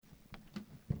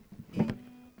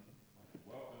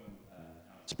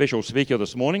special speaker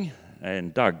this morning.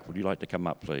 And Doug, would you like to come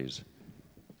up, please?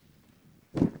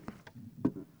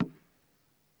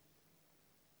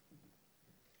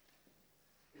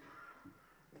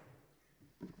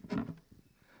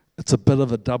 It's a bit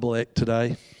of a double act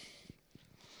today.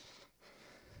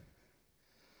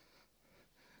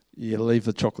 Yeah, leave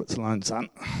the chocolates alone, son.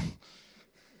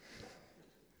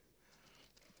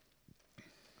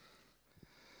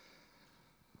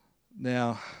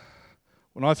 Now,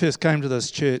 when I first came to this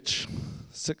church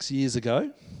 6 years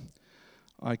ago,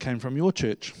 I came from your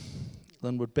church,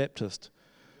 Linwood Baptist,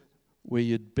 where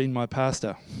you'd been my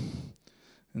pastor,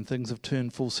 and things have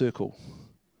turned full circle,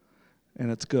 and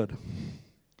it's good.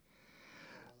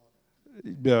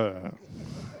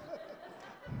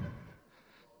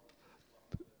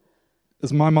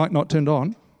 Is my mic not turned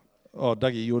on? Oh,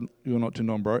 Dougie, you're not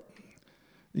turned on, bro.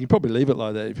 You can probably leave it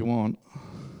like that if you want.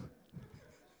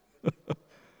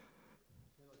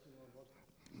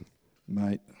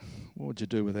 Mate, what would you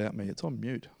do without me? It's on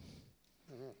mute.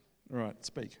 All right,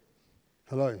 speak.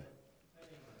 Hello.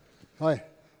 Hi.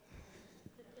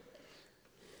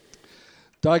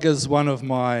 Doug is one of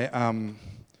my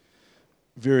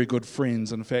very good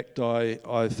friends. In fact,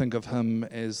 I think of him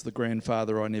as the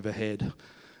grandfather I never had.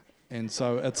 And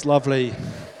so it's lovely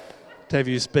to have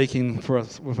you speaking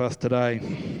with us today.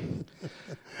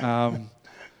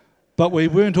 But we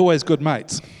weren't always good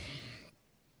mates.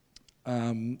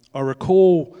 I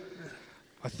recall,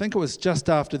 I think it was just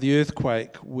after the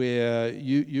earthquake where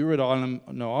you were at I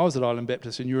was at Island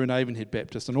Baptist and you were in Avonhead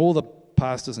Baptist, and all the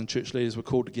pastors and church leaders were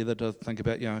called together to think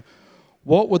about,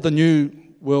 what would the new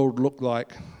world look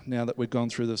like now that we'd gone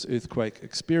through this earthquake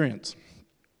experience.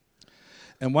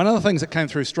 And one of the things that came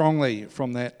through strongly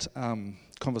from that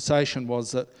conversation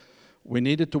was that we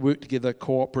needed to work together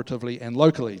cooperatively and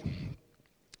locally.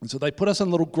 And so they put us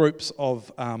in little groups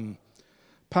of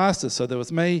pastors. So there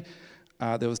was me,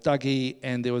 there was Dougie,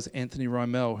 and there was Anthony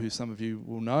Romel, who some of you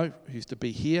will know, who used to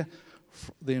be here,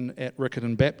 then at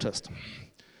Riccarton Baptist.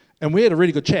 And we had a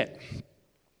really good chat.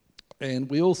 And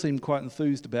we all seemed quite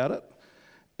enthused about it.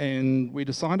 And we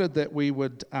decided that we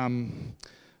would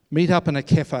meet up in a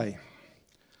cafe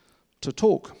to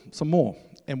talk some more.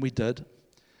 And we did.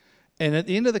 And at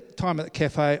the end of the time at the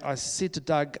cafe, I said to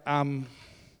Doug, I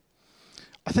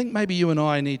think maybe you and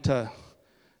I need to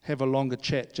have a longer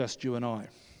chat, just you and I.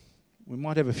 We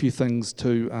might have a few things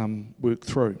to work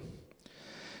through.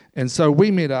 And so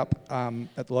we met up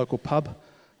at the local pub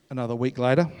another week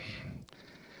later.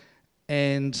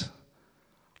 And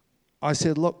I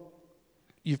said, look,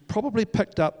 you've probably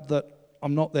picked up that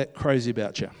I'm not that crazy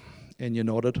about you. And you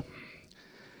nodded.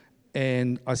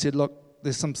 And I said, look,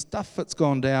 there's some stuff that's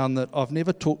gone down that I've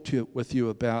never talked with you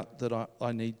about that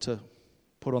I need to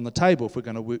put on the table if we're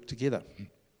going to work together.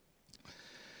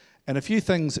 And a few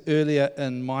things earlier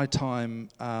in my time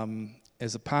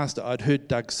as a pastor, I'd heard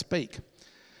Doug speak.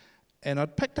 And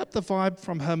I'd picked up the vibe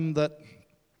from him that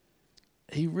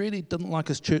he really didn't like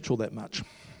his church all that much.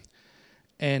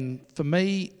 And for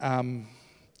me,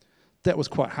 that was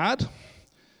quite hard,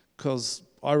 because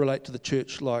I relate to the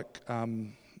church like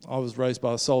I was raised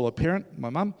by a solo parent, my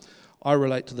mum. I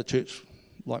relate to the church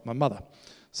like my mother.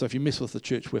 So if you mess with the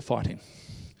church, we're fighting.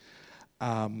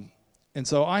 And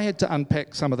so I had to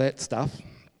unpack some of that stuff,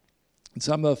 and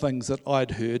some of the things that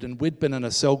I'd heard, and we'd been in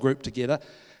a cell group together,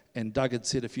 and Doug had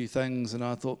said a few things, and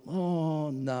I thought,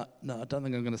 no, I don't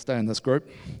think I'm going to stay in this group.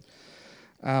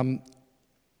 And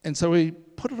so we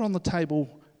put it on the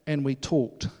table, and we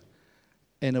talked,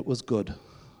 and it was good. Do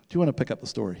you want to pick up the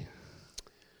story?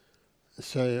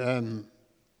 So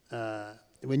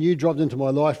when you dropped into my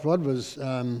life, Rod, was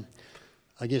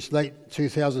I guess late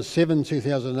 2007,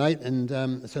 2008,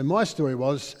 and so my story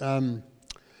was I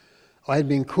had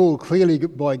been called clearly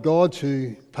by God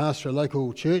to pastor a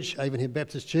local church, Avonhead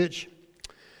Baptist Church.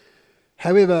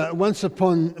 However, once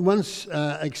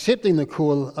accepting the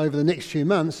call, over the next few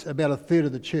months, about a third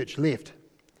of the church left,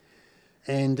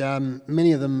 and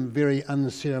many of them very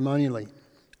unceremonially,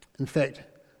 in fact,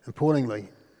 appallingly.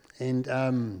 And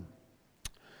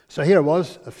so here I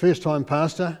was, a first-time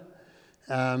pastor,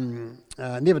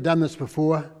 never done this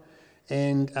before,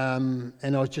 and I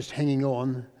was just hanging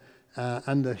on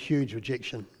under huge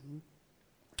rejection.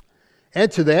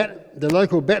 Add to that, the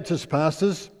local Baptist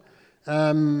pastors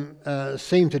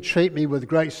seemed to treat me with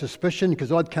great suspicion,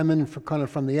 because I'd come in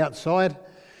from the outside,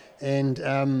 and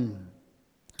so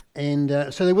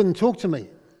they wouldn't talk to me.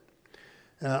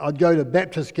 I'd go to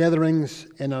Baptist gatherings,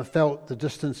 and I felt the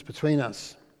distance between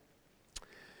us.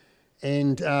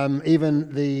 And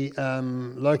even the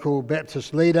local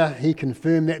Baptist leader, he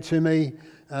confirmed that to me,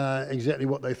 exactly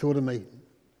what they thought of me.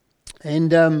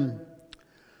 And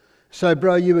So,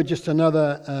 bro, you were just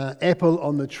another apple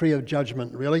on the tree of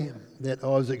judgment, really, that I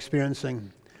was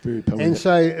experiencing. Very poetic. And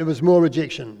so it was more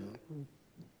rejection.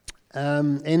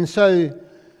 So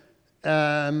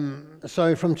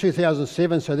from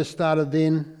 2007, so this started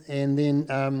then, and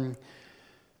then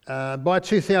by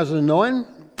 2009,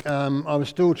 I was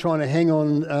still trying to hang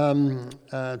on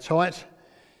tight.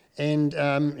 And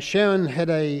Sharon had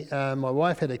my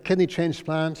wife had a kidney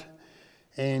transplant,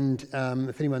 and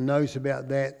if anyone knows about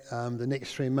that, the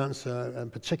next 3 months are a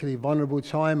particularly vulnerable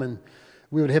time, and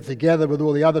we would have to gather with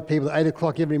all the other people at 8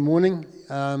 o'clock every morning,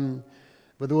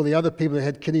 with all the other people that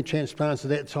had kidney transplants at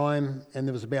that time, and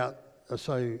there was about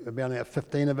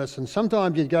 15 of us, and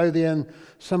sometimes you'd go there and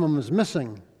someone was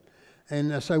missing,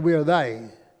 and so where are they?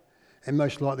 And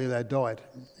most likely they died.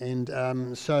 And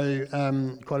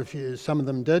quite a few, some of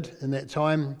them did in that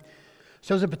time.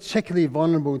 So it was a particularly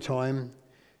vulnerable time,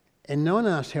 and no one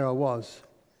asked how I was.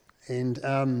 And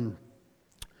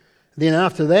then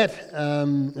after that,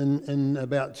 in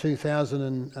about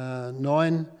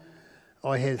 2009,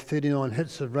 I had 39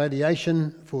 hits of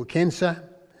radiation for cancer,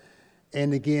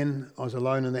 and again, I was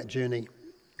alone in that journey.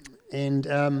 And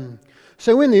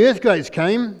so when the earthquakes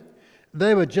came,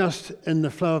 they were just in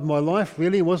the flow of my life,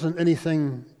 really. It wasn't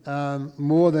anything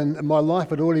more than my life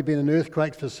had already been an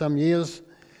earthquake for some years.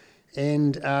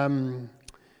 And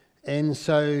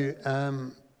so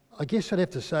I guess I'd have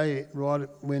to say, Rod,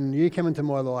 when you came into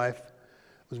my life,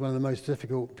 it was one of the most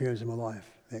difficult periods of my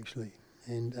life, actually.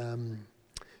 And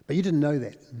but you didn't know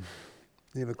that.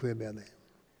 Never clear about that.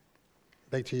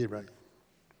 Back to you, bro.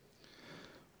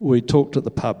 We talked at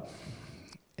the pub,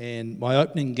 and my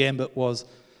opening gambit was,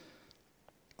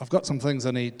 I've got some things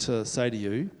I need to say to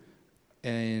you,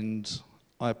 and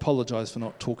I apologise for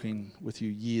not talking with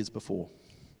you years before,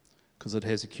 because it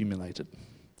has accumulated.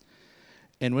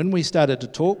 And when we started to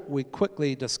talk, we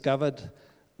quickly discovered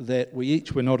that we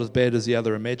each were not as bad as the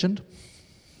other imagined.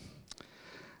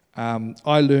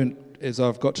 I learned, as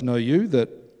I've got to know you, that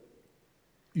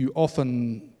you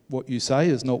often, what you say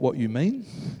is not what you mean,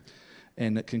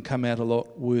 and it can come out a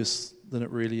lot worse than it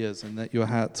really is, and that your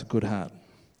heart's a good heart.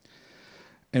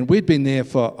 And we'd been there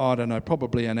for, I don't know,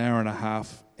 probably an hour and a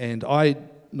half, and I,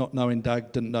 not knowing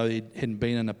Doug, didn't know he hadn't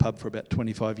been in a pub for about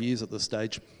 25 years at this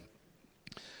stage.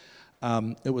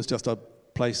 It was just a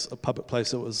public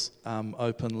place that was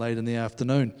open late in the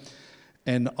afternoon.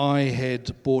 And I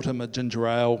had bought him a ginger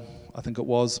ale, I think it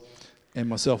was, and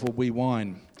myself a wee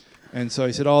wine. And so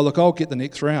he said, oh, look, I'll get the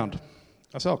next round.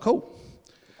 I said, oh, cool.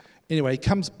 Anyway, he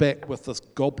comes back with this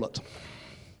goblet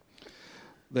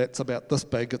that's about this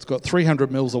big. It's got 300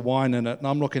 mils of wine in it, and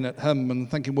I'm looking at him and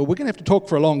thinking, well, we're going to have to talk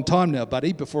for a long time now,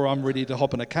 buddy, before I'm ready to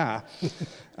hop in a car.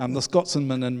 The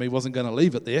Scotsman in me wasn't going to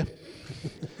leave it there.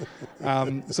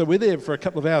 So we're there for a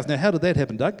couple of hours. Now, how did that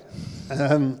happen, Doug?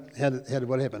 How did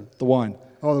what happen? The wine.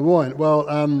 Oh, the wine.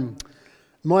 Well,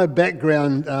 my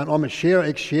background, I'm a sharer,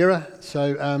 ex-sharer.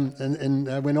 So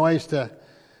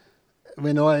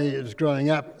when I was growing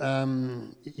up,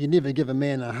 you never give a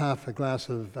man a half a glass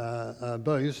of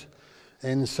booze.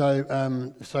 And so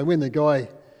when the guy,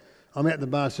 I'm at the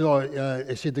bar,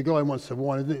 he said the guy wants the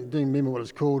wine. I didn't remember what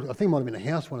it's called. I think it might have been a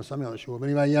house one or something, I'm not sure. But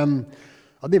anyway,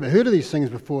 I'd never heard of these things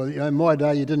before. You know, in my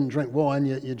day, you didn't drink wine,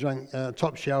 you drank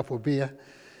top shelf or beer.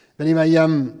 But anyway,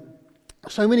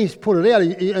 so when he put it out,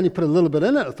 he only put a little bit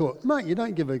in it. I thought, mate, you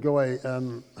don't give a guy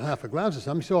half a glass or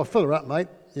something. So I'll fill her up, mate,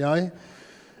 you know.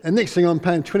 And next thing I'm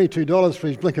paying $22 for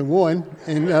his blinking wine,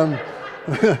 and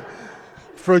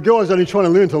for a guy who's only trying to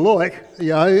learn to like, you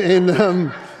know, and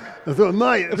I thought,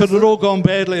 mate... If it had all gone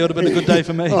badly, it would have been a good day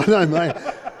for me. Oh, no, mate.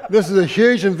 This is a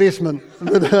huge investment.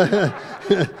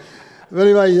 But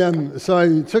anyway, so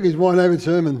he took his wine over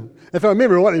to him, and if I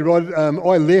remember rightly, Rod,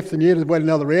 I left and you had to wait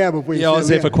another hour before you... Yeah, I was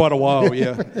there for quite a while,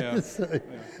 yeah.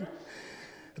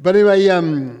 But anyway,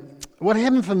 what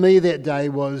happened for me that day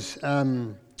was...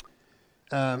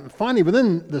 finally,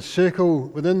 within the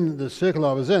circle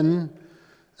I was in,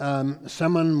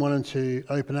 someone wanted to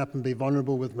open up and be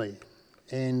vulnerable with me,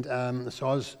 and so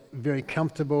I was very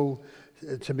comfortable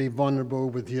to be vulnerable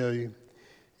with you.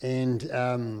 And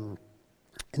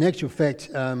in actual fact,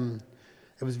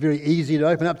 it was very easy to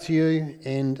open up to you,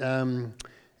 and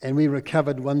we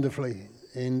recovered wonderfully.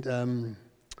 And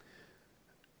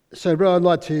so, bro, I'd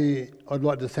like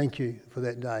to thank you for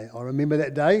that day. I remember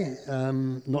that day,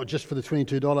 not just for the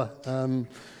 $22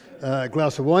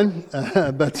 glass of wine,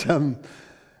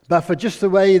 but for just the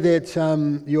way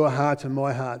that your heart and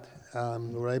my heart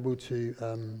were able to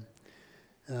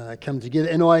come together.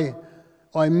 And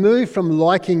I moved from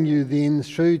liking you then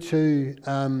through to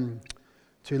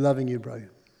loving you, bro.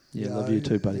 Yeah, love you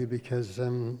too, buddy. Because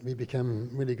we become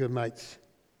really good mates.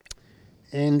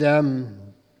 And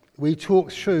we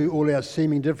talked through all our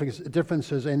seeming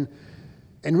differences, and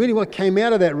really what came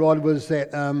out of that, Rod, was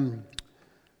that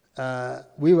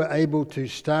we were able to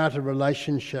start a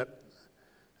relationship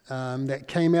that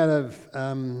came out of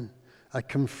a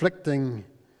conflicting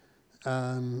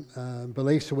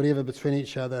beliefs or whatever between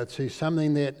each other to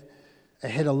something that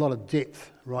had a lot of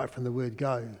depth right from the word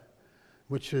go,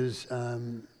 which has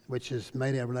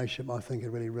made our relationship, I think, a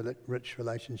really rich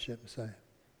relationship. So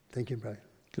thank you, bro.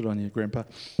 Good on you, Grandpa.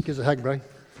 Give us a hug, bro.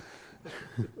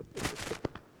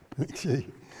 Thank you.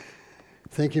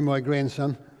 Thank you, my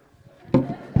grandson.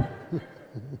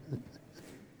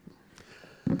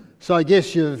 So I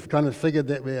guess you've kind of figured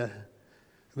that we're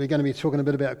going to be talking a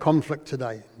bit about conflict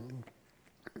today.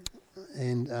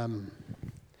 And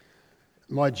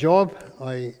my job,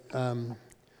 I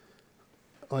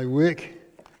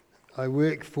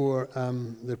work for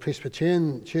the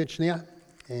Presbyterian Church now,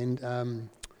 and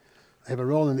I have a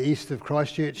role in the east of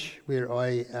Christchurch where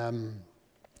I,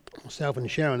 myself and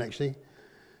Sharon actually,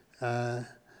 I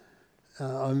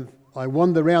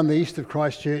wander around the east of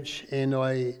Christchurch, and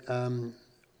I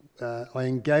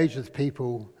engage with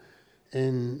people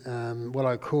in what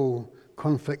I call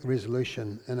conflict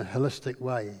resolution in a holistic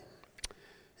way.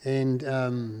 And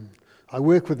I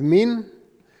work with men,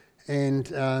 and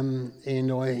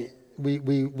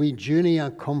we journey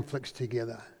our conflicts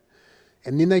together,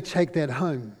 and then they take that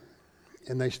home,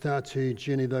 and they start to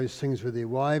journey those things with their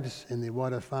wives and their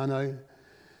wider whānau,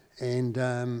 and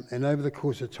over the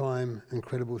course of time,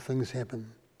 incredible things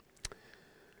happen.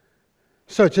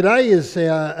 So today is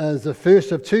the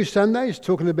first of 2 Sundays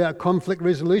talking about conflict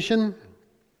resolution.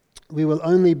 We will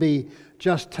only be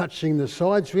just touching the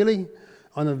sides, really,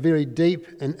 on a very deep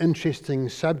and interesting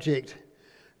subject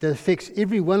that affects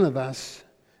every one of us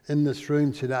in this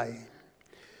room today.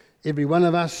 Every one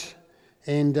of us,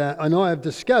 and I have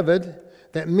discovered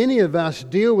that many of us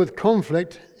deal with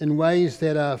conflict in ways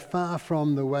that are far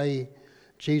from the way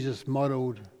Jesus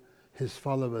modelled his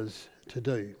followers to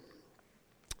do.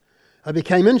 I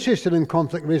became interested in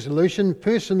conflict resolution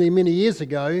personally many years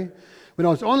ago when I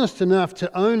was honest enough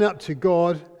to own up to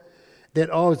God that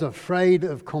I was afraid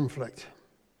of conflict.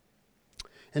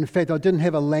 In fact, I didn't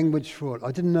have a language for it.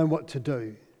 I didn't know what to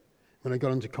do when I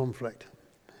got into conflict.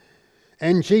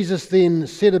 And Jesus then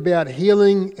set about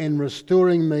healing and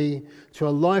restoring me to a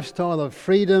lifestyle of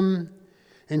freedom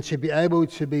and to be able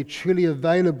to be truly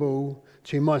available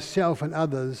to myself and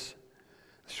others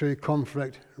through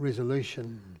conflict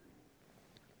resolution.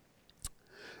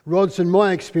 Rod's, in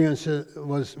my experience,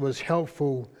 was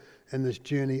helpful in this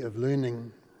journey of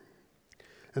learning.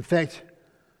 In fact,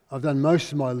 I've done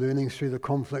most of my learning through the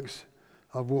conflicts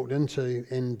I've walked into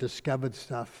and discovered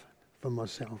stuff for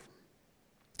myself.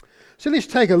 So let's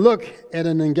take a look at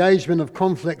an engagement of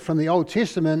conflict from the Old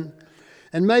Testament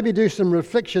and maybe do some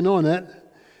reflection on it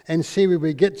and see where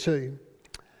we get to.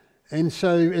 And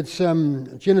so it's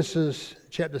Genesis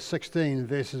chapter 16,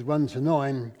 verses 1 to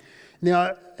 9.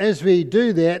 Now, as we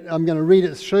do that, I'm going to read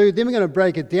it through, then we're going to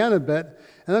break it down a bit,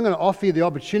 and I'm going to offer you the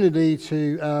opportunity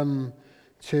to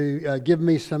give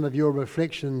me some of your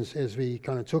reflections as we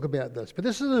kind of talk about this. But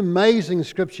this is an amazing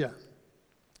scripture.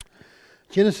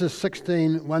 Genesis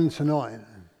 16, 1 to 9.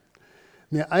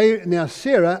 Now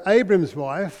Sarah, Abram's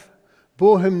wife,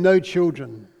 bore him no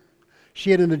children.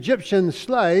 She had an Egyptian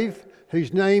slave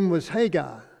whose name was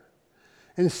Hagar.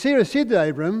 And Sarah said to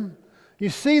Abram, "You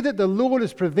see that the Lord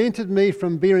has prevented me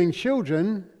from bearing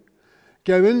children.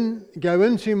 Go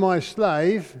into my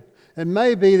slave. It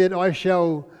may be that I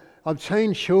shall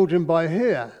obtain children by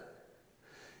her."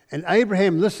 And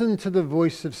Abraham listened to the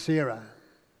voice of Sarah.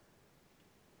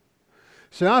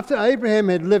 So after Abraham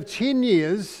had lived 10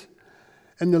 years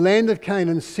in the land of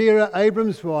Canaan, Sarah,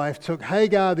 Abram's wife, took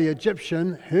Hagar the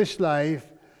Egyptian, her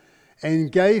slave, and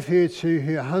gave her to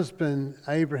her husband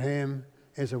Abraham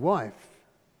as a wife.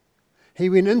 He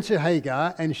went into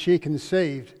Hagar and she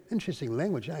conceived. Interesting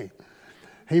language, eh?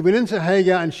 He went into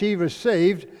Hagar and she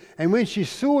received, and when she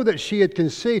saw that she had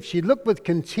conceived, she looked with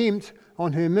contempt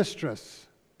on her mistress.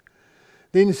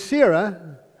 Then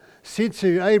Sarah said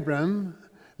to Abram,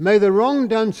 "May the wrong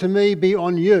done to me be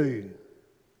on you.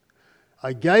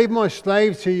 I gave my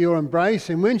slave to your embrace,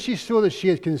 and when she saw that she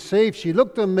had conceived, she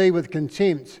looked on me with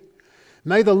contempt.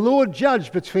 May the Lord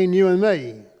judge between you and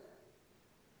me."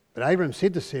 But Abram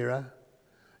said to Sarah,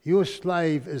 "Your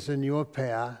slave is in your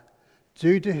power.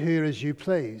 Do to her as you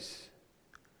please."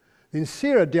 Then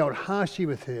Sarah dealt harshly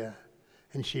with her,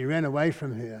 and she ran away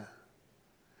from her.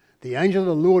 The angel of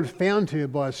the Lord found her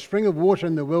by a spring of water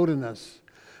in the wilderness,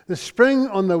 the spring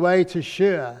on the way to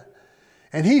Shur.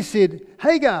 And he said,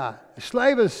 "Hagar, a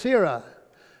slave of Sarah,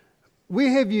 "Where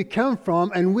have you come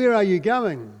from and where are you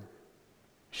going?"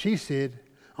 She said,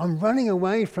 "I'm running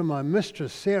away from my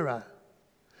mistress Sarah."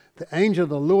 The angel of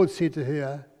the Lord said to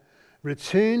her,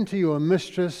 "Return to your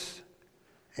mistress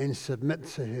and submit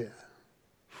to her."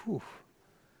 Whew.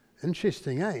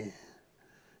 Interesting, eh?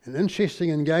 An interesting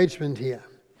engagement here.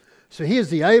 So here's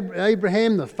the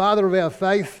Abraham, the father of our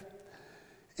faith.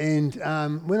 And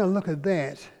when I look at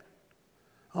that,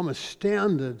 I'm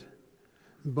astounded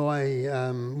by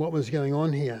what was going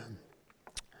on here.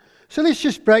 So let's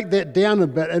just break that down a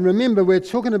bit. And remember, we're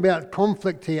talking about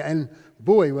conflict here. And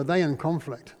boy, were they in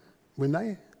conflict, weren't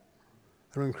they?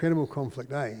 They were incredible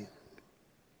conflict, eh?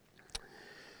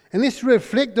 And let's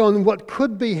reflect on what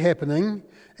could be happening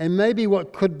and maybe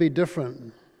what could be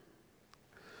different.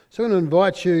 So I'm going to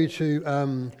invite you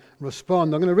to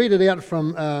respond. I'm going to read it out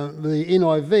from the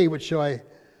NIV, which I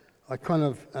kind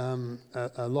of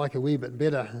like a wee bit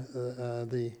better,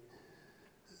 the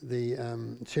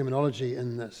terminology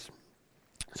in this.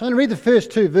 So I'm going to read the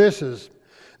first two verses.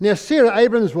 Now Sarah,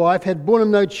 Abram's wife, had borne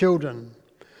him no children.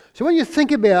 So I want you to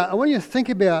think about what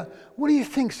do you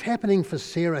think's happening for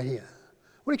Sarah here?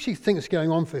 What do you actually think is going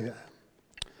on for her?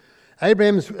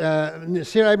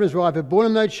 Sarah, Abram's wife, had borne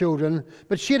him no children,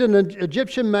 but she had an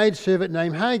Egyptian maidservant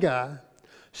named Hagar.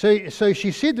 So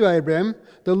she said to Abram,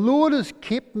 "The Lord has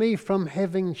kept me from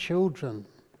having children.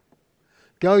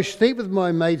 Go sleep with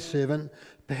my maidservant.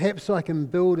 Perhaps I can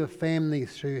build a family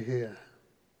through her."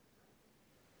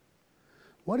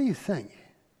 What do you think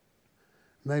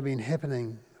may have been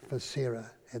happening for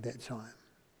Sarah at that time?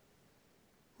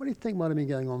 What do you think might have been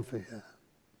going on for her?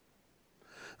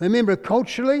 Remember,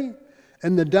 culturally,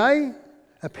 in the day,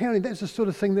 apparently that's the sort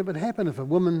of thing that would happen. If a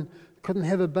woman couldn't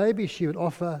have a baby, she would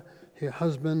offer her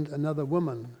husband another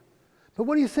woman. But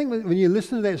what do you think, when you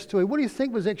listen to that story, what do you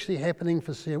think was actually happening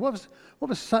for Sarah? What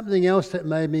was something else that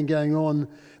may have been going on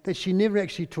that she never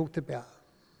actually talked about?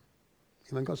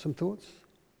 Anyone got some thoughts?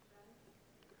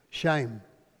 Shame.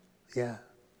 Yeah.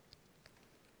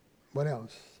 What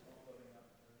else?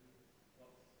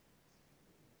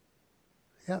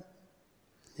 Yep.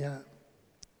 Yeah.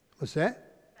 What's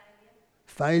that?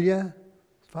 Failure.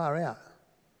 Far out.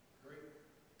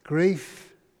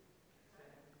 Grief.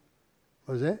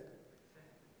 What was that?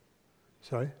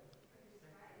 Sorry?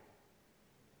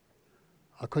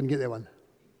 I couldn't get that one.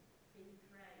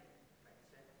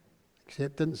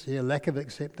 Acceptance. Yeah, lack of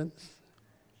acceptance.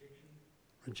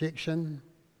 Rejection.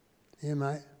 Yeah,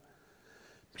 mate.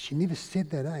 But she never said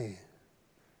that, eh?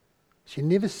 She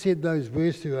never said those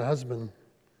words to her husband.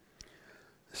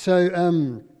 So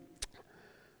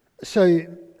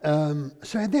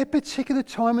at that particular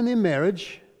time in their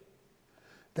marriage,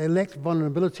 they lacked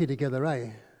vulnerability together,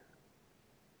 eh?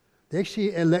 They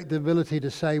actually lacked the ability to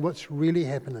say what's really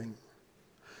happening.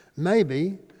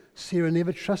 Maybe Sarah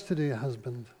never trusted her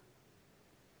husband.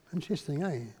 Interesting,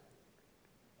 eh?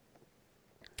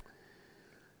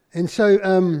 And so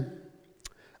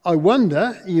I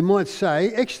wonder, you might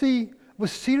say, actually,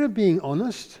 was Sarah being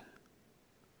honest?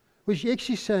 Was she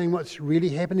actually saying what's really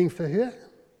happening for her?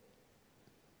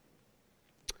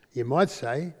 You might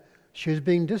say she was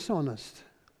being dishonest.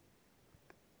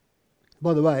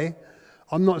 By the way,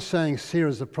 I'm not saying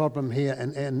Sarah's the problem here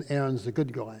and Aaron's the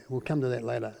good guy. We'll come to that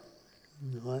later.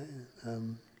 Right?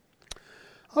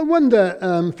 I wonder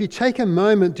if you take a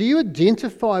moment, do you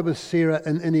identify with Sarah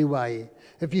in any way?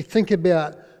 If you think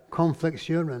about conflicts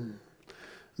you're in.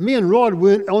 Me and Rod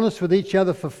weren't honest with each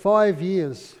other for 5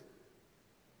 years.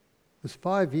 It was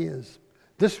 5 years.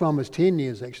 This one was 10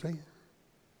 years, actually.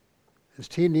 It was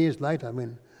 10 years later.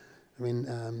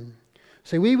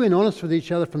 So we weren't honest with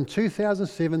each other from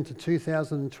 2007 to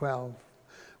 2012.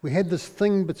 We had this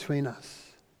thing between us.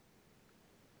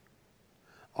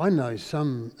 I know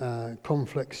some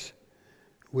conflicts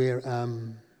where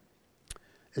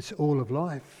it's all of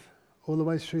life, all the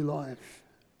way through life.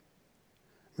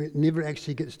 It never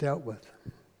actually gets dealt with.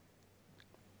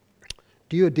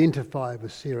 Do you identify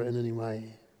with Sarah in any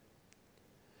way?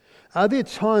 Are there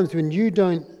times when you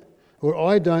don't, or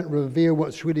I don't, reveal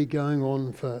what's really going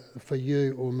on for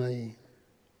you or me?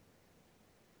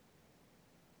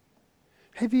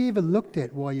 Have you ever looked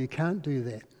at why you can't do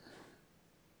that?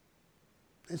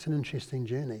 That's an interesting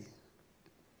journey.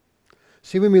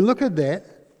 See, when we look at that,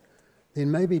 then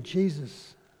maybe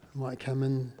Jesus might come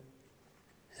in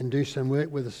and do some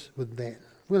work with us with that.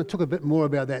 We're going to talk a bit more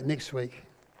about that next week,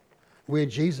 where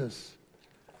Jesus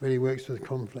really works with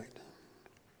conflict.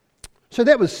 So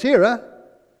that was Sarah.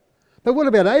 But what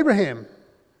about Abraham?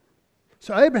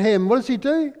 So Abraham, what does he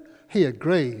do? He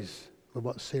agrees with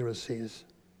what Sarah says.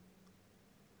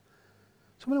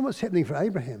 So I wonder what's happening for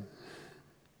Abraham.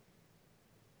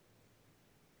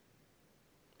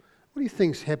 What do you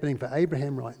think's happening for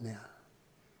Abraham right now?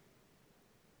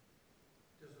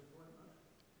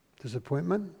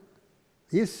 Disappointment?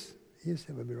 Yes,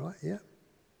 that would be right, yeah.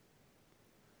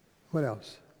 What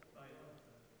else?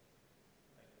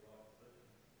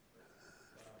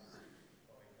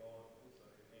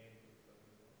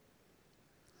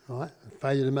 Right,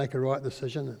 failure to make a right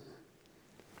decision.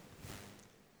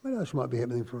 What else might be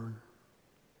happening for him?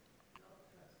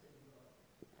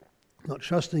 Not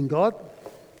trusting God.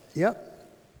 Yep.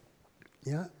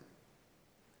 Yeah.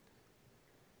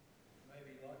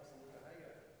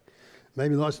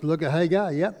 Maybe he likes to look at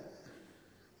Hagar. Yep.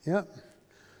 Yep.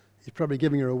 He's probably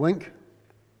giving her a wink.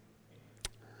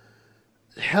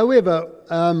 However,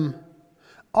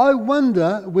 I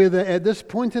wonder whether at this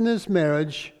point in his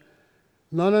marriage,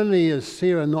 not only is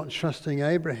Sarah not trusting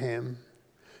Abraham,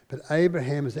 but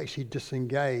Abraham is actually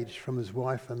disengaged from his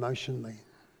wife emotionally.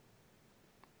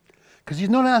 Because he's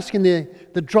not asking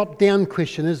the drop-down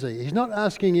question, is he? He's not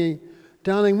asking you,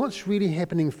 darling, what's really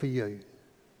happening for you?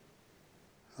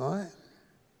 All right?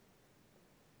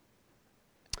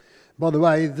 By the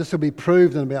way, this will be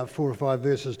proved in about 4 or 5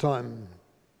 verses' time.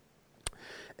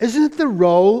 Isn't it the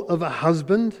role of a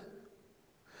husband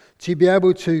to be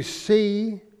able to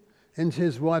see into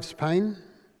his wife's pain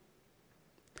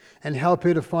and help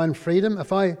her to find freedom?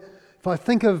 If I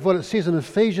think of what it says in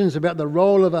Ephesians about the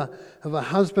role of a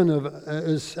husband,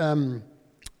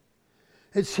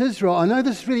 it's his role. I know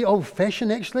this is really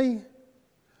old-fashioned actually,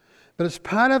 but it's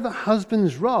part of a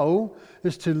husband's role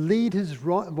is to lead his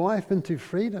wife into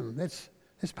freedom. That's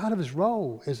part of his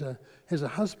role as a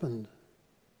husband.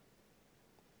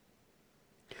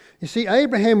 You see,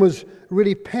 Abraham was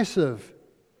really passive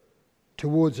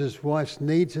towards his wife's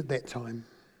needs at that time.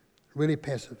 Really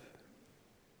passive.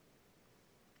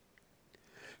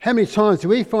 How many times do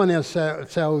we find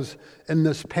ourselves in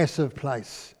this passive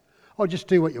place? Oh, just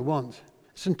do what you want.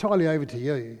 It's entirely over to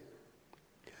you.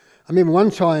 I remember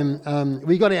one time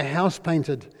we got our house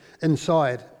painted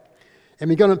inside, and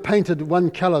we got it painted one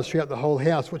colour throughout the whole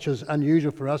house, which is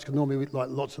unusual for us because normally we like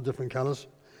lots of different colours.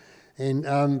 And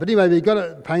but anyway, we got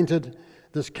it painted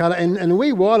this colour, and a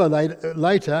wee while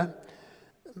later,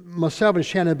 myself and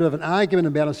Shannon had a bit of an argument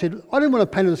about it. I said, I didn't want to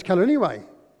paint it this colour anyway.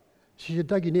 She said,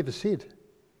 Doug, you never said.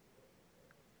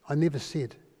 I never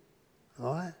said.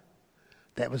 All right?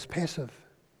 That was passive.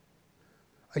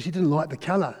 I actually didn't like the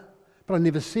colour, but I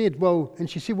never said. Well, and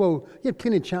she said, well, you had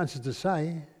plenty of chances to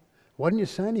say. Why didn't you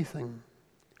say anything?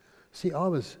 See, I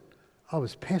was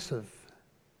passive.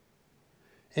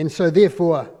 And so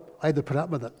therefore, I had to put up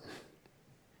with it.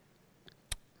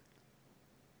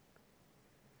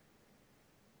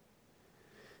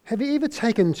 Have you ever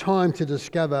taken time to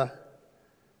discover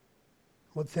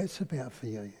what that's about for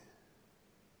you?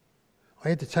 I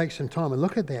had to take some time and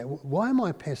look at that. Why am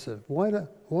I passive?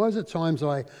 Why is it times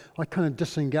I kind of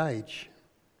disengage?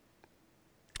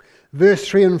 Verse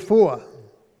 3 and 4.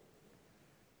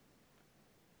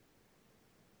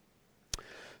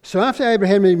 So after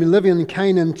Abraham had been living in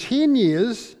Canaan 10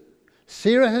 years,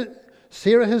 Sarah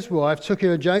his wife took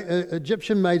her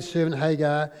Egyptian maidservant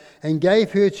Hagar and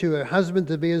gave her to her husband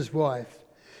to be his wife.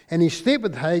 And he slept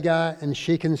with Hagar and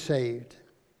she conceived.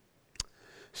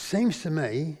 Seems to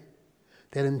me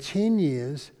that in 10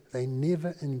 years they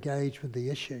never engaged with the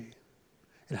issue.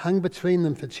 It hung between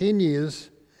them for 10 years.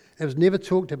 It was never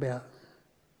talked about.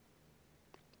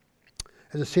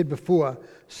 As I said before,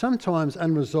 sometimes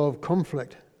unresolved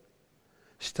conflict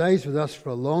stays with us for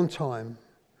a long time,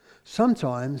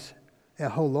 sometimes our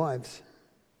whole lives.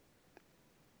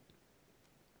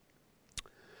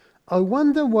 I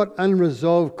wonder what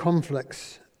unresolved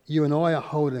conflicts you and I are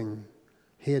holding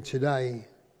here today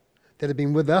that have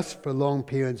been with us for long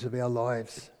periods of our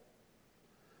lives.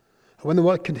 I wonder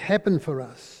what could happen for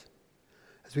us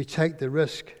as we take the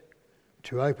risk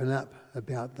to open up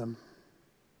about them.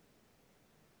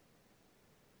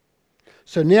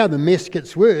 So now the mess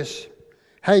gets worse.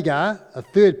 Hagar, a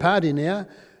third party now,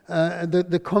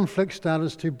 the conflict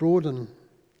starts to broaden.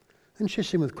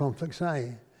 Interesting with conflicts,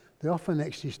 They often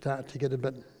actually start to get a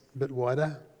bit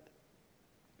wider.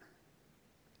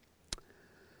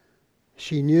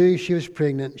 She knew she was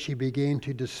pregnant. She began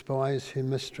to despise her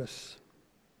mistress.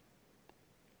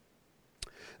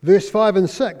 Verse 5 and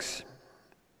 6.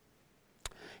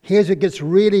 Here's it gets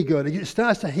really good. It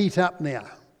starts to heat up now.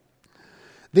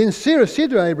 Then Sarah said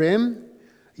to Abraham,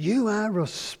 you are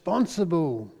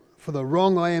responsible for the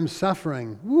wrong I am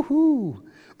suffering. Woohoo!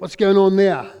 What's going on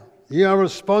there? You are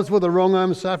responsible for the wrong I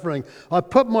am suffering. I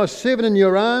put my servant in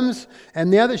your arms, and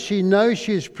now that she knows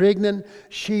she is pregnant,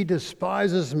 she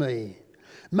despises me.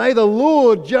 May the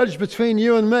Lord judge between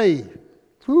you and me.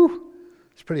 Whew,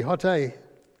 it's pretty hot, eh?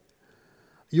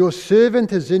 Your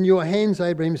servant is in your hands,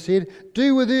 Abraham said.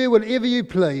 Do with her whatever you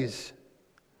please.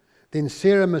 Then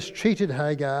Sarah mistreated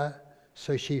Hagar,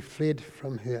 so she fled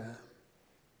from her.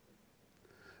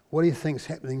 What do you think's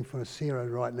happening for Sarah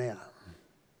right now?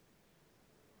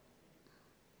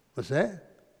 What's that?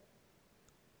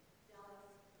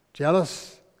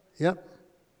 Jealous? Yep.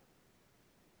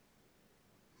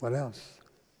 What else?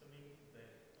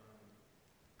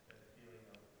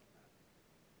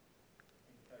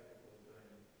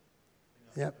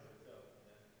 Yep.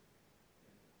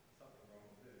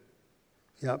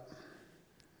 Yep.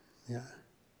 Yeah.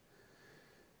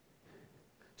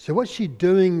 So what's she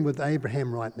doing with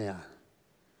Abraham right now?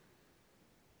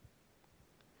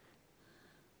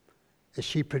 Is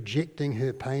she projecting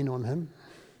her pain on him?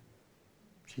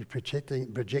 She's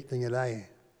projecting it, eh?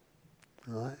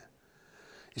 Right?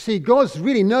 You see, God's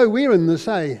really nowhere in this,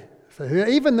 for her.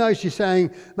 Even though she's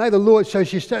saying, may the Lord, so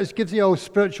she gives the old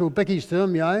spiritual bickies to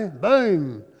him,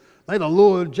 boom, may the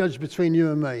Lord judge between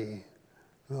you and me.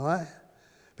 Right?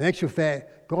 But in actual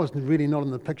fact, God's really not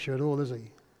in the picture at all, is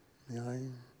he?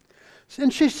 It's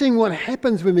interesting what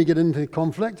happens when we get into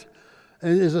conflict.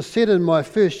 And as I said in my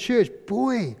first church,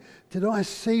 boy, did I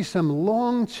see some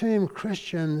long-term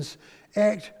Christians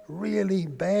act really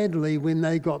badly when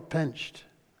they got pinched.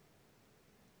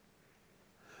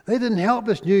 They didn't help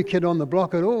this new kid on the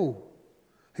block at all.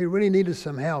 He really needed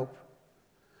some help.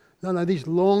 No, these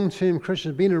long-term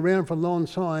Christians, been around for a long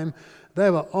time, they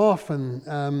were often,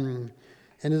 and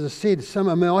as I said,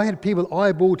 I had people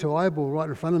eyeball to eyeball right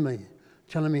in front of me,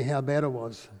 telling me how bad it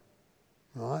was.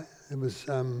 Right? It was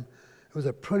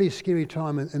a pretty scary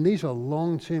time, and these are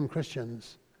long-term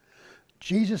Christians.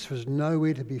 Jesus was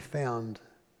nowhere to be found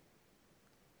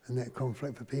in that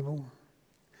conflict for people.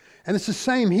 And it's the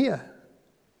same here.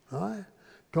 Right?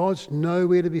 God's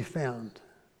nowhere to be found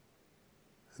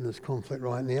in this conflict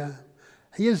right now.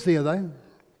 He is there though.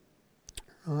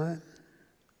 Right?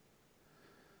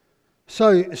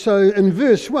 So in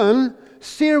verse 1,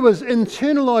 Sarah was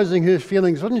internalizing her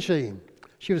feelings, wasn't she?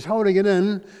 She was holding it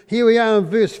in. Here we are in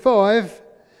verse 5.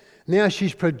 Now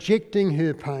she's projecting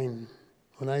her pain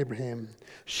on Abraham.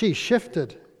 She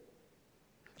shifted.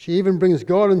 She even brings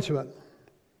God into it.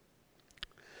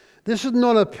 This is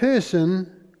not a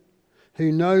person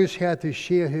who knows how to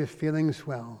share her feelings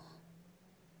well.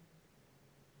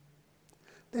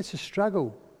 That's a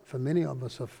struggle for many of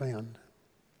us, I've found.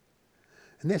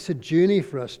 And that's a journey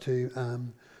for us to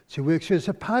work through. It's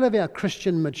a part of our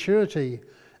Christian maturity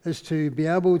is to be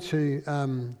able to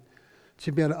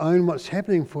own what's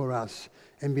happening for us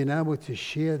and being able to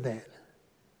share that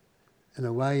in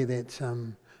a way that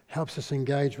helps us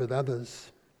engage with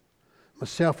others.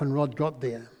 Myself and Rod got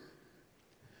there.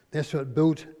 That's what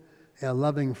built our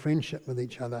loving friendship with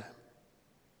each other.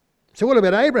 So what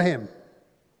about Abraham?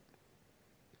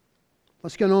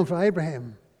 What's going on for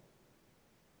Abraham?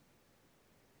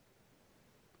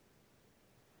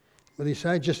 What did he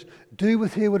say? Just do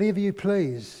with her whatever you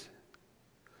please.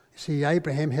 You see,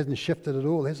 Abraham hasn't shifted at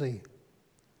all, has he?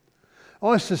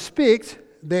 I suspect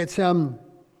that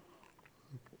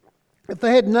if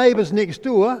they had neighbours next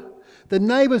door, the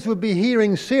neighbours would be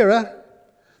hearing Sarah.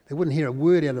 They wouldn't hear a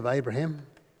word out of Abraham.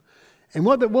 And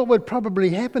what would probably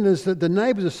happen is that the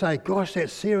neighbours would say, gosh, that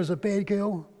Sarah's a bad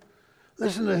girl.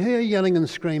 Listen to her yelling and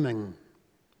screaming.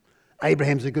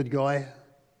 Abraham's a good guy.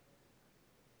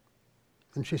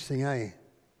 Interesting, eh?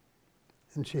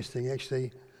 Interesting,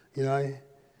 actually.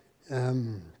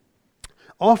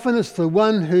 Often it's the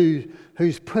one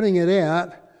who's putting it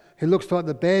out who looks like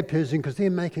the bad person because they're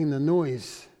making the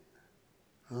noise.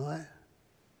 Right?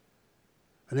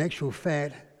 In actual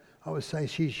fact, I would say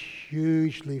she's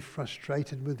hugely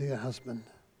frustrated with her husband.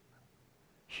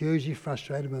 Hugely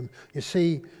frustrated with him. You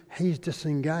see, he's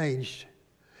disengaged.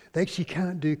 They actually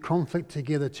can't do conflict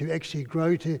together to actually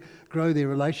grow their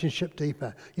relationship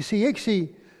deeper. You see,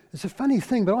 actually, it's a funny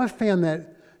thing, but I found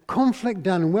that conflict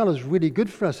done well is really good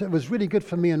for us. It was really good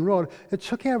for me and Rod. It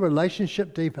took our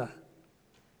relationship deeper.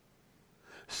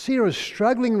 Sarah's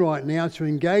struggling right now to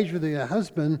engage with her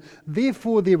husband,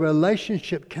 therefore their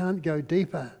relationship can't go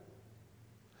deeper.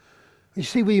 You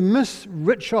see, we miss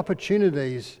rich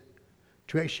opportunities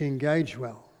to actually engage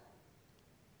well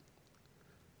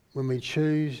when we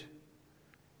choose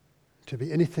to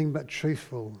be anything but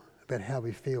truthful about how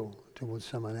we feel towards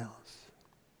someone else.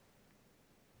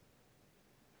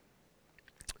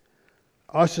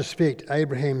 I suspect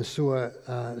Abraham saw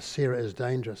Sarah as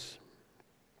dangerous.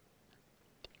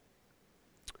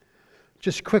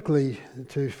 Just quickly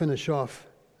to finish off,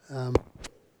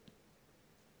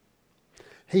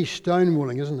 he's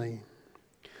stonewalling, isn't he?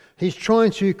 He's trying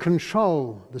to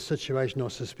control the situation, I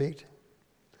suspect.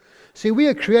 See, we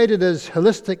are created as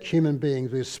holistic human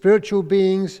beings. We're spiritual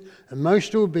beings,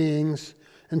 emotional beings,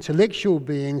 intellectual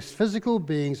beings, physical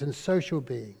beings, and social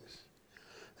beings.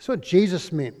 That's what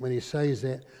Jesus meant when he says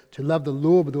that, to love the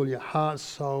Lord with all your heart,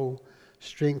 soul,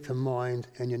 strength, and mind,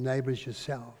 and your neighbour as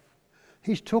yourself.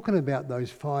 He's talking about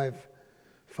those five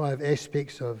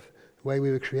aspects of the way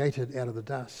we were created out of the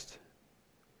dust.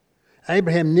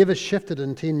 Abraham never shifted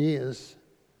in 10 years.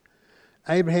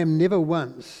 Abraham never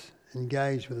once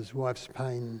engaged with his wife's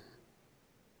pain.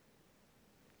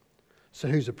 So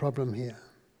who's the problem here?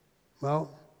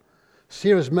 Well,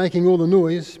 Sarah's making all the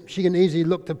noise. She can easily be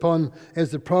looked upon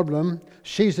as the problem.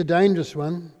 She's the dangerous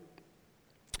one.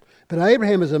 But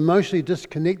Abraham is emotionally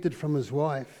disconnected from his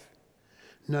wife.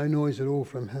 No noise at all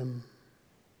from him.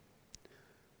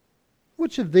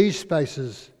 Which of these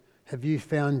spaces have you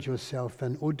found yourself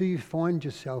in, or do you find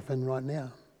yourself in right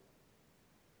now?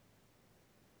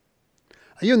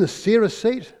 Are you in the Sarah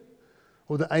seat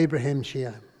or the Abraham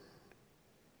chair?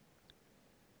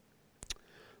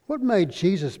 What made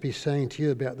Jesus be saying to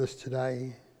you about this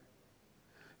today?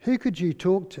 Who could you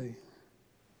talk to?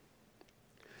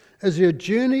 Is there a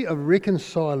journey of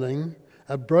reconciling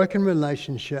a broken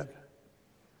relationship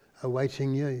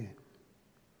awaiting you?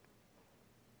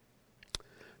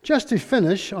 Just to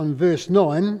finish on verse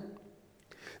 9,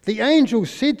 the angel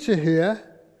said to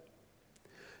her,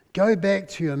 "Go back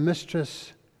to your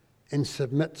mistress and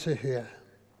submit to her."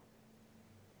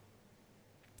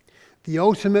 The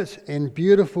ultimate and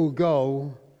beautiful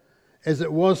goal, as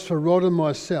it was for Rod and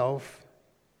myself,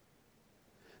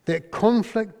 that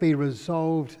conflict be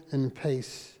resolved in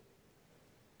peace.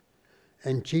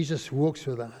 And Jesus walks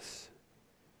with us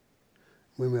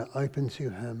when we're open to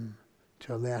him,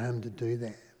 to allow him to do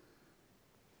that.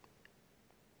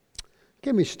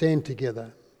 Can we stand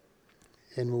together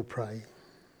and we'll pray.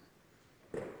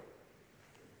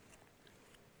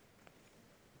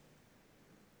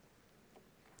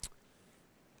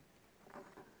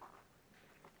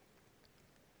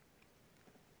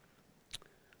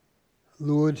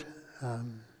 Lord,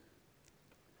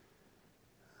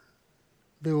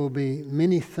 there will be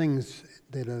many things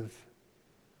that have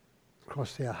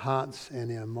crossed our hearts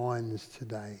and our minds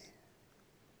today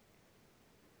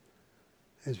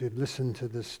as we've listened to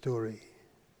this story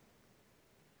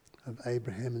of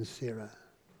Abraham and Sarah.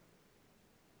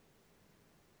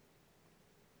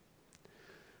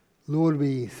 Lord,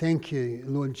 we thank you,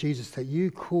 Lord Jesus, that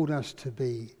you called us to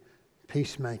be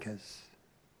peacemakers.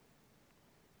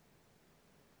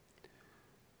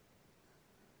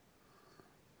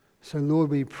 So, Lord,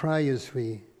 we pray as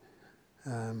we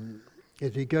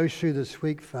go through this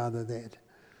week, Father, that,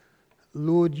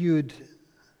 Lord, you'd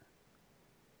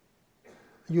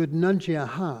nudge our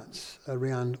hearts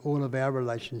around all of our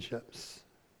relationships,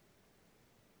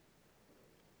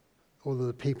 all of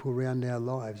the people around our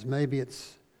lives. Maybe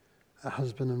it's a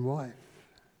husband and wife.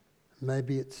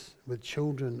 Maybe it's with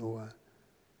children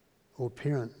or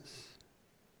parents.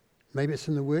 Maybe it's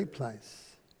in the workplace.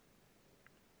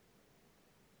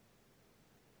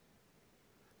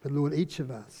 But Lord, each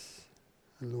of us,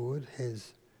 Lord,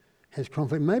 has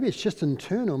conflict. Maybe it's just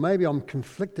internal. Maybe I'm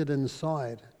conflicted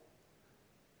inside.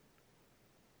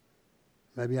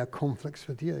 Maybe our conflict's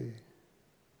with you.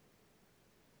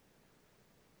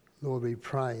 Lord, we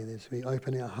pray as we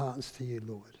open our hearts to you,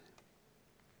 Lord,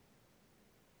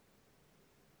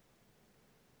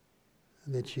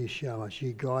 that you show us,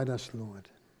 you guide us, Lord,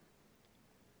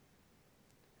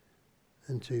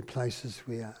 into places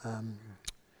where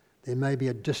there may be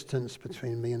a distance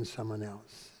between me and someone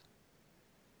else,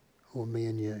 or me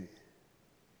and you.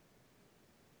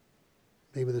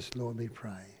 Be with us, Lord, we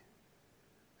pray.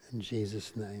 In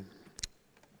Jesus' name,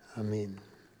 amen.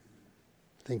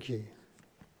 Thank you.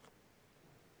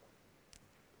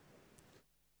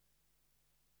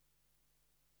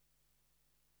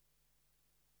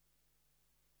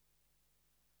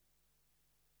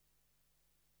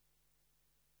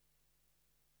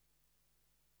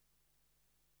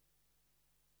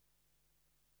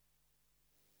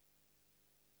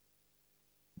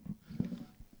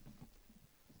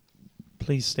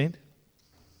 Please stand.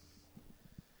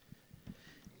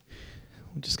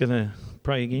 We're just going to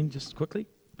pray again, just quickly.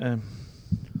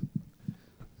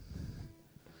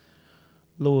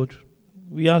 Lord,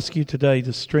 we ask you today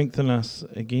to strengthen us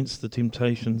against the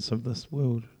temptations of this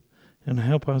world and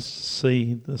help us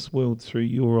see this world through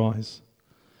your eyes.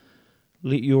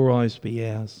 Let your eyes be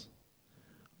ours.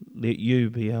 Let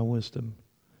you be our wisdom.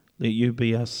 Let you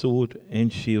be our sword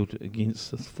and shield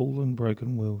against this fallen,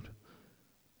 broken world.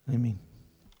 Amen.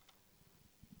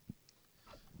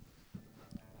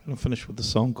 I'll finish with the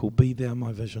song called Be Thou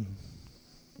My Vision.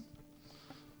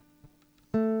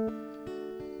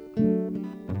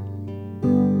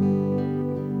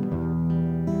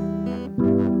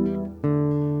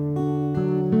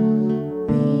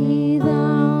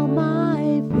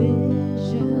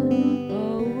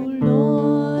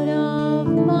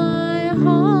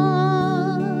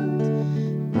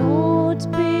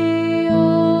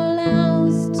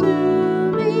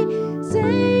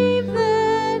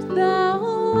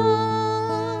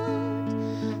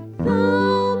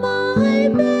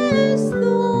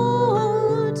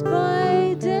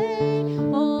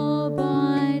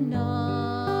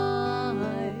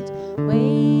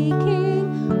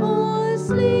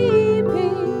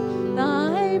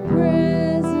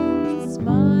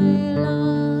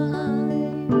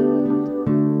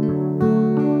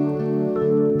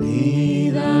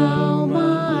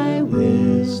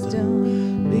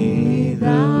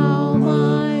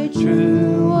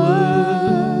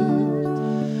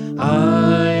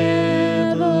 I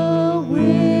ever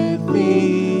with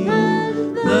thee,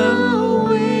 and thou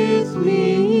with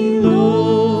me,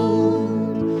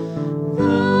 Lord.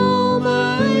 Thou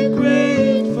my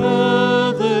great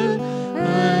Father,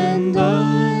 and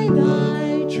I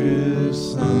thy true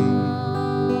Son.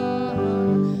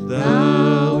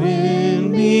 Thou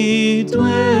in me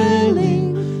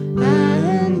dwelling,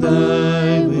 and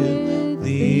I with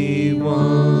thee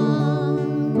one.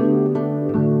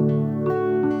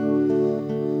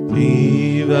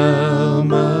 Be thou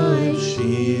my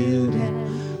shield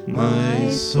and my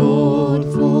sword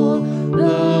for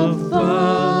the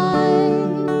fight.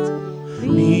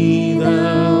 Be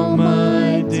thou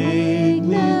my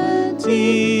dignity,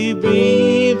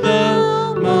 be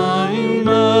thou my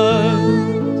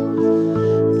might.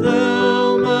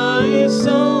 Thou my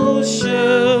soul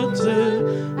shelter,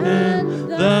 and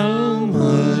thou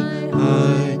my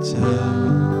high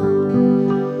tower.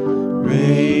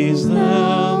 Raise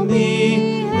thou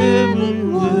me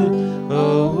heavenward,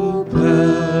 O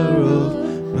power of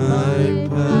my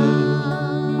power.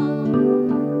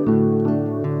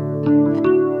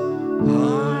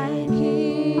 High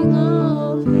King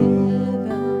of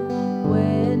heaven,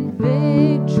 when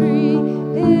victory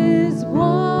is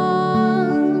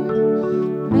won,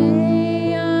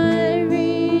 may I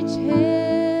reach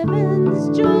heaven's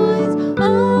joys,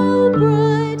 O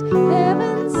bright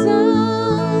heaven's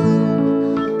sun.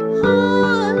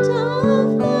 Heart of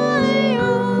my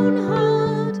own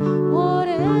heart,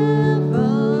 whatever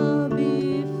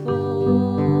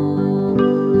befall,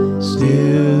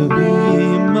 Still be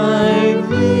my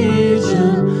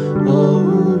vision, O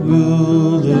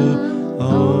ruler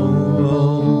of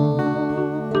all.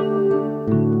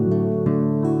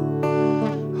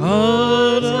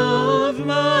 Heart of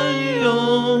my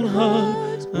own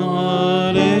heart,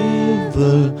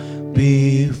 whatever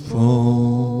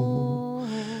befall,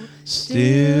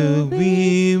 still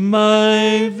be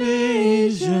my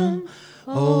vision,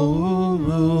 O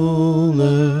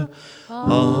ruler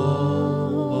of all.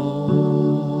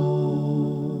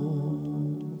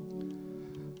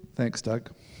 Thanks, Doug.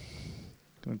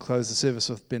 Going to close the service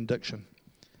with benediction.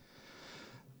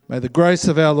 May the grace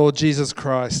of our Lord Jesus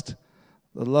Christ,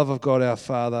 the love of God our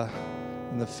Father,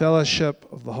 and the fellowship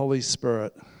of the Holy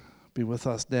Spirit be with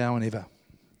us now and ever.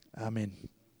 Amen.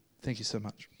 Thank you so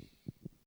much.